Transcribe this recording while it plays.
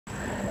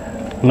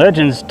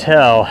Legends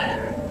tell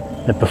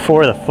that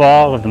before the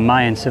fall of the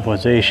Mayan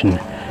civilization,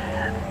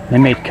 they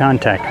made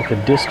contact with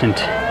a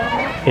distant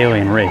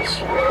alien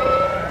race.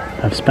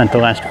 I've spent the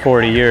last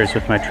 40 years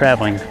with my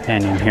traveling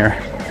companion here,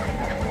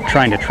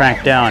 trying to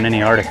track down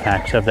any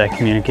artifacts of that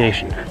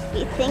communication.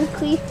 We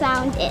think we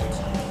found it.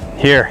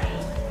 Here,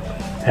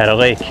 at a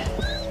lake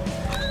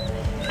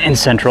in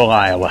central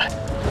Iowa.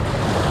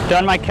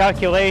 Done my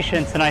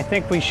calculations, and I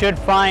think we should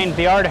find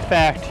the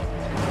artifact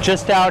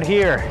just out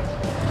here.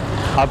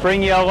 I'll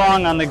bring you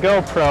along on the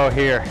GoPro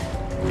here.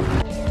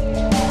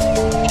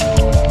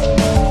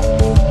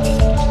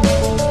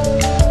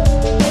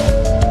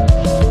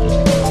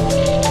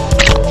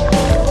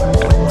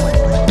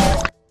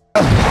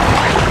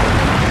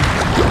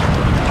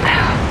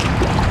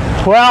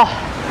 Well,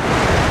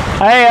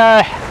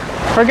 I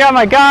forgot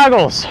my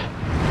goggles,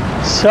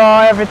 so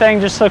everything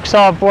just looks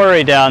all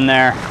blurry down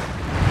there.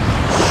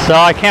 So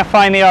I can't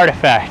find the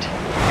artifact.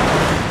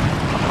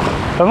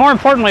 But more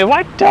importantly,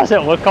 why does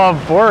it look all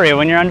blurry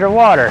when you're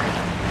underwater?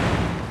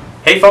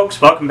 Hey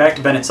folks, welcome back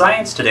to Bennett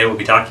Science. Today we'll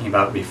be talking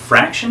about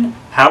refraction,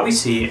 how we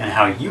see, and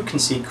how you can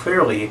see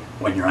clearly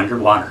when you're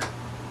underwater.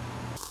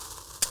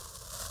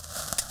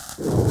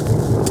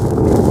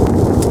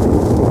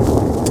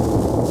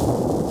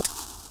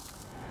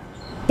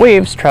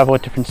 Waves travel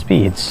at different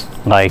speeds.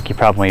 Like you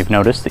probably have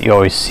noticed that you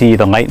always see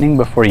the lightning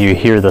before you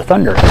hear the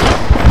thunder.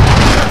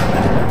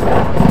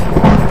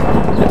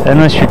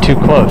 Unless you're too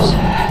close,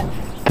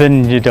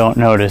 then you don't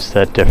notice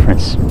that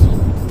difference.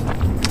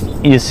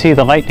 You see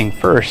the lightning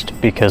first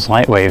because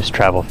light waves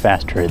travel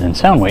faster than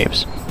sound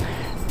waves.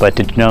 But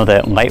did you know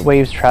that light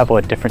waves travel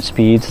at different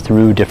speeds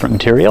through different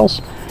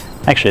materials?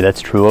 Actually,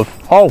 that's true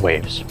of all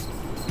waves.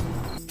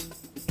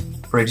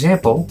 For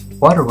example,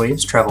 water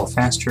waves travel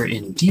faster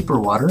in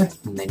deeper water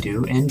than they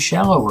do in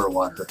shallower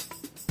water.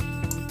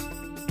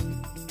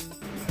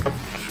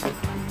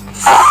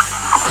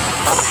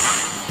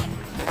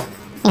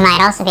 You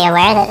might also be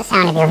aware that the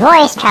sound of your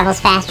voice travels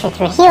faster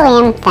through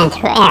helium than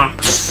through air.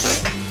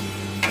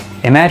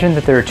 Imagine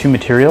that there are two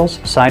materials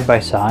side by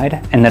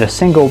side, and that a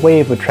single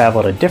wave would travel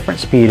at a different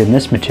speed in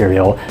this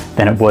material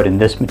than it would in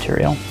this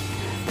material.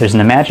 There's an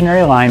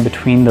imaginary line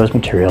between those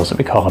materials that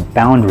we call a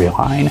boundary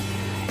line.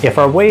 If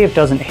our wave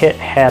doesn't hit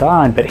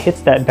head-on, but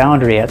hits that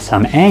boundary at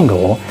some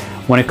angle,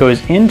 when it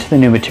goes into the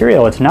new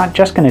material, it's not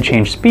just going to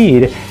change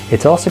speed,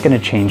 it's also going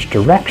to change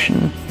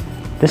direction.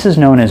 This is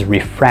known as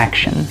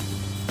refraction.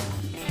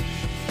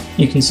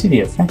 You can see the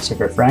effects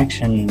of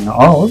refraction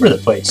all over the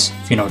place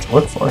if you know what to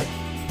look for.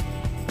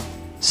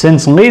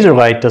 Since laser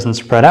light doesn't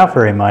spread out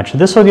very much,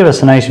 this will give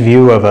us a nice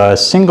view of a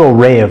single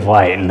ray of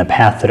light and the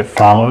path that it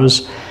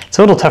follows. It's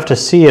a little tough to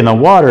see in the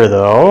water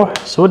though,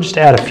 so we'll just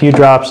add a few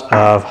drops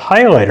of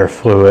highlighter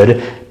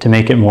fluid to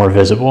make it more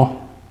visible.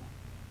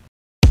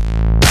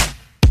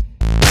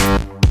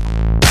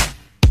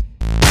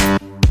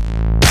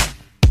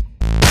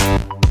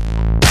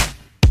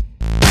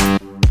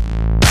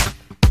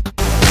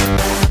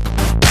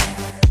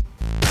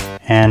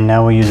 And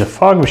now we'll use a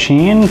fog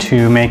machine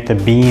to make the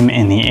beam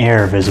in the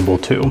air visible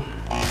too.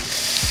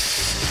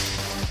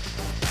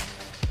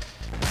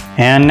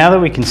 And now that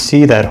we can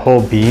see that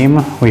whole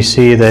beam, we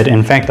see that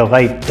in fact the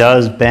light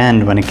does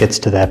bend when it gets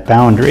to that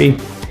boundary.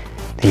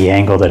 The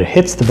angle that it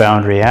hits the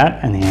boundary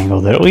at and the angle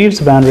that it leaves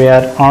the boundary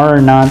at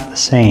are not the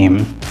same.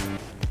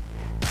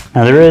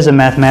 Now there is a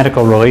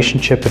mathematical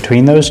relationship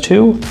between those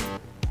two.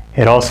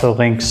 It also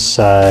links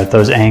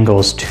those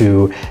angles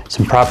to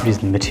some properties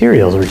of the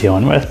materials we're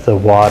dealing with, the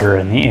water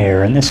and the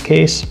air in this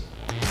case.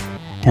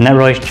 And that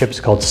relationship is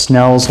called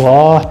Snell's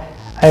law.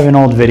 I have an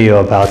old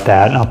video about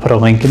that, and I'll put a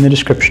link in the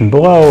description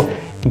below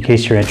in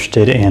case you're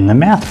interested in the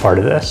math part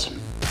of this.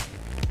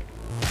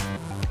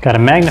 Got a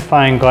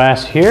magnifying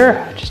glass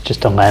here, which is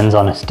just a lens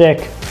on a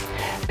stick.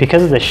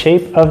 Because of the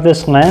shape of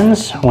this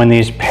lens, when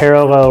these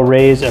parallel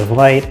rays of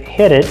light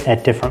hit it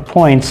at different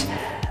points,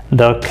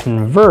 they'll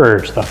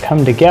converge, they'll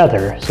come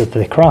together so that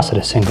they cross at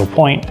a single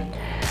point.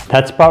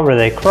 That spot where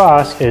they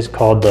cross is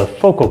called the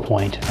focal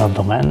point of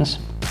the lens.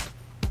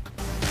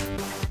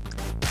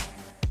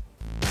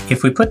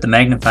 If we put the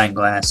magnifying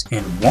glass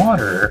in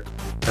water,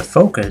 the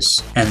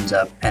focus ends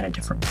up at a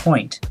different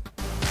point.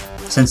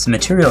 Since the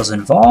materials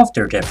involved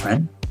are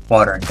different,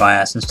 water and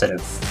glass instead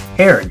of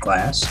air and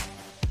glass,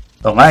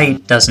 the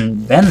light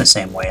doesn't bend the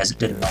same way as it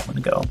did a moment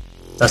ago.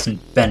 It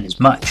doesn't bend as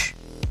much.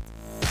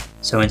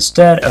 So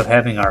instead of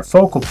having our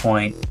focal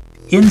point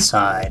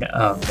inside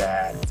of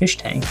that fish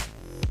tank,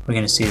 we're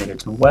going to see that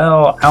it's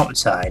well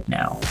outside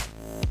now.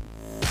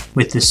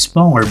 With this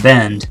smaller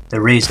bend, the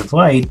rays of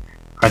light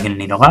are going to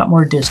need a lot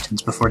more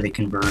distance before they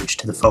converge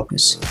to the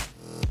focus.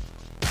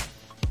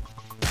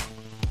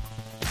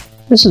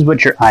 This is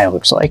what your eye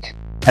looks like.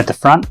 At the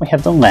front we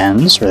have the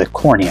lens, or the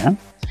cornea.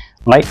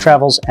 Light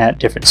travels at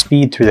different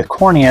speed through the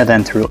cornea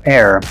than through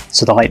air,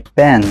 so the light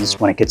bends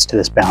when it gets to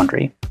this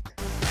boundary.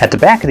 At the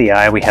back of the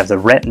eye, we have the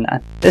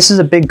retina. This is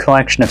a big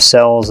collection of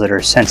cells that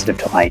are sensitive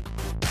to light.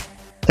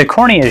 The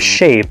cornea is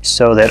shaped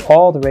so that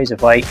all the rays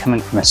of light coming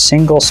from a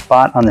single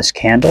spot on this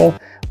candle,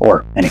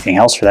 or anything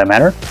else for that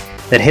matter,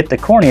 that hit the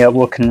cornea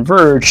will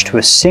converge to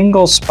a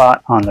single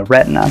spot on the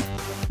retina.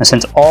 Now,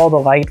 since all the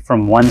light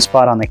from one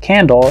spot on the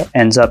candle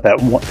ends up at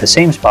the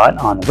same spot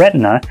on the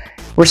retina,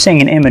 we're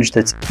seeing an image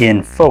that's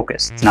in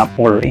focus, it's not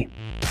blurry.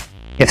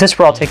 If this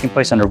were all taking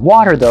place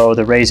underwater though,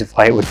 the rays of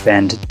light would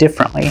bend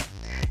differently.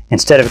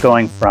 Instead of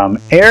going from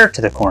air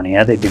to the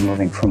cornea, they'd be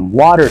moving from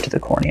water to the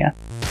cornea.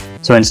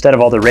 So instead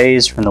of all the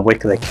rays from the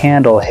wick of the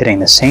candle hitting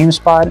the same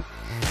spot,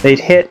 they'd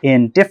hit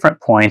in different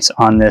points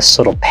on this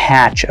little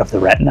patch of the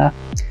retina.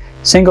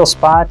 Single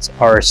spots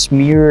are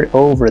smeared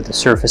over the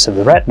surface of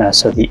the retina,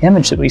 so the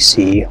image that we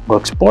see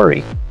looks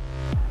blurry.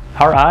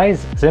 Our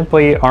eyes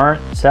simply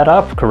aren't set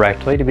up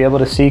correctly to be able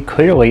to see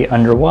clearly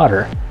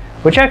underwater,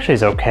 which actually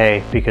is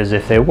okay, because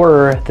if they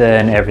were,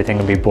 then everything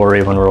would be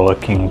blurry when we're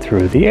looking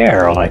through the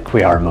air like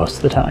we are most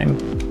of the time.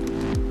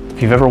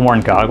 If you've ever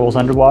worn goggles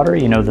underwater,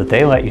 you know that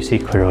they let you see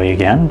clearly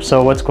again,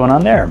 so what's going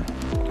on there?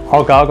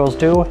 All goggles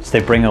do is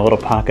they bring a little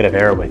pocket of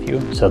air with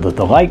you, so that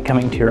the light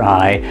coming to your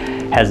eye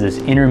has this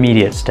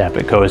intermediate step.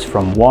 It goes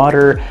from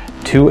water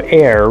to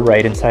air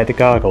right inside the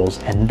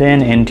goggles and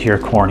then into your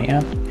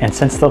cornea. And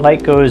since the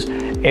light goes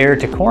air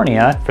to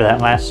cornea for that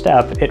last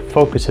step, it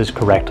focuses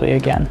correctly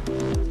again.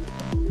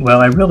 Well,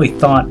 I really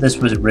thought this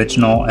was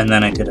original, and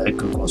then I did a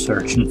Google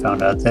search and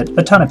found out that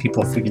a ton of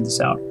people figured this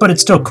out, but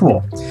it's still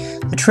cool.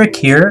 The trick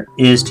here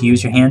is to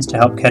use your hands to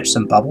help catch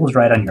some bubbles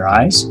right on your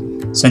eyes.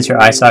 Since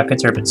your eye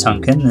sockets are a bit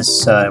sunken,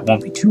 this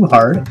won't be too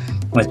hard.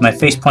 With my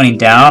face pointing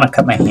down, I'll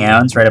cut my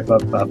hands right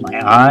above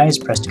my eyes,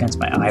 pressed against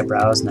my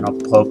eyebrows, and then I'll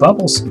blow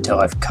bubbles until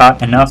I've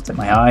caught enough that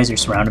my eyes are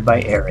surrounded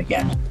by air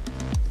again.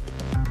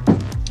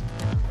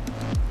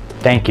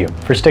 Thank you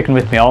for sticking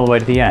with me all the way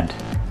to the end.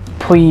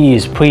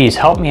 Please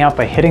help me out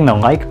by hitting the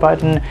like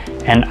button,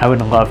 and I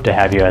would love to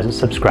have you as a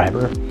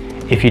subscriber.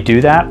 If you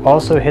do that,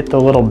 also hit the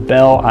little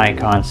bell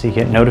icon so you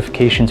get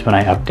notifications when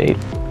I update.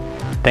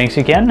 Thanks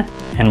again,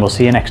 and we'll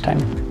see you next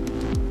time.